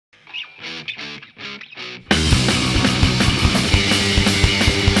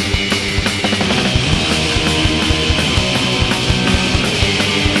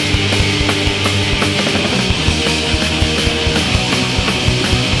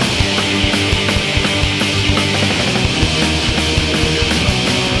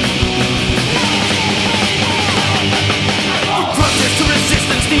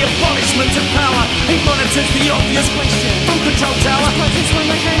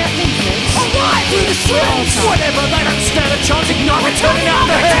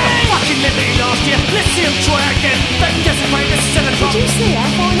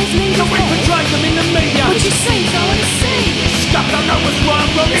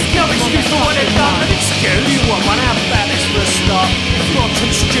wrong, there's no excuse for what they've done. An excuse? You want one, how about this for a start? If you're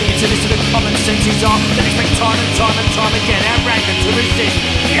too stupid to listen to common sense's art, then expect time and time and time again our rancor to resist.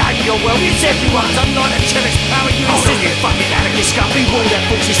 It ain't your world, it's everyone's. Unlike a cherished power, you insist. You fucking anarchist scum, be all their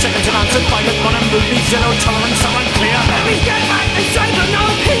forces second to none. To fight upon a movie, zero tolerance, so unclear. Let me get back and say but no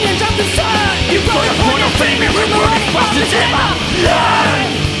opinions, I'm concerned. You've got a point of fame, we're moronic bastards ever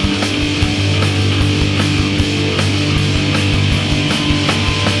learn.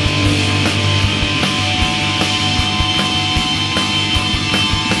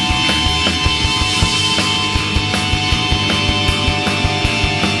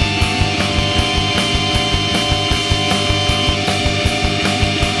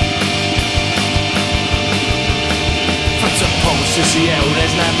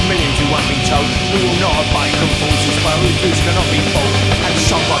 There's now millions who won't be told who will not obey compulsions, but whose cannot be bought and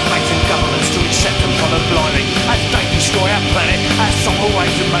sold by banks and governments to accept them from a blindly as they destroy our planet, as some always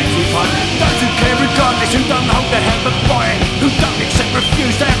remains with hope. Those who care regardless, who don't hold their hand but buy it, who don't accept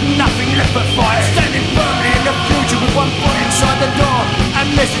refuse, they have nothing left but fight. Standing firmly in the future with one foot inside the door, and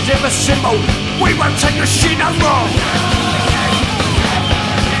message ever simple: we won't take your shit no more.